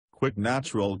quick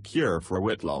natural cure for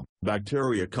Whitlow.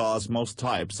 Bacteria cause most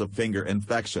types of finger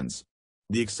infections.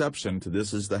 The exception to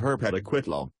this is the herpetic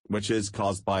Whitlow, which is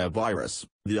caused by a virus.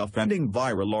 The offending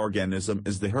viral organism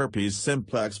is the herpes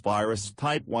simplex virus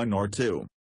type 1 or 2.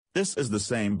 This is the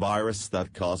same virus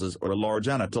that causes oral or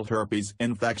genital herpes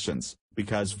infections.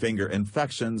 Because finger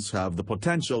infections have the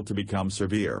potential to become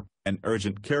severe, and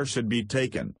urgent care should be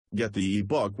taken, get the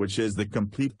e-book, which is the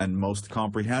complete and most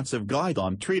comprehensive guide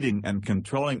on treating and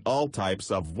controlling all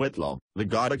types of Whitlow. The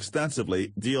guide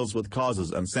extensively deals with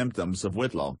causes and symptoms of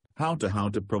Whitlow, how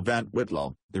to prevent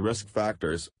Whitlow, the risk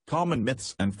factors, common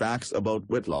myths and facts about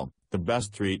Whitlow, the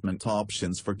best treatment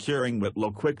options for curing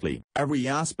Whitlow quickly. Every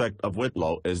aspect of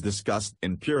Whitlow is discussed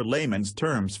in pure layman's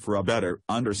terms for a better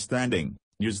understanding.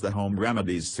 Use the home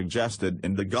remedies suggested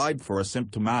in the guide for a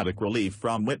symptomatic relief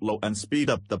from Whitlow and speed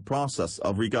up the process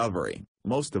of recovery.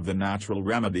 Most of the natural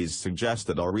remedies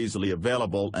suggested are easily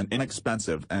available and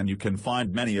inexpensive, and you can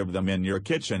find many of them in your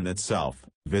kitchen itself.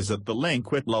 Visit the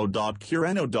link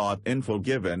whitlow.cureno.info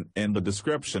given in the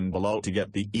description below to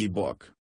get the ebook.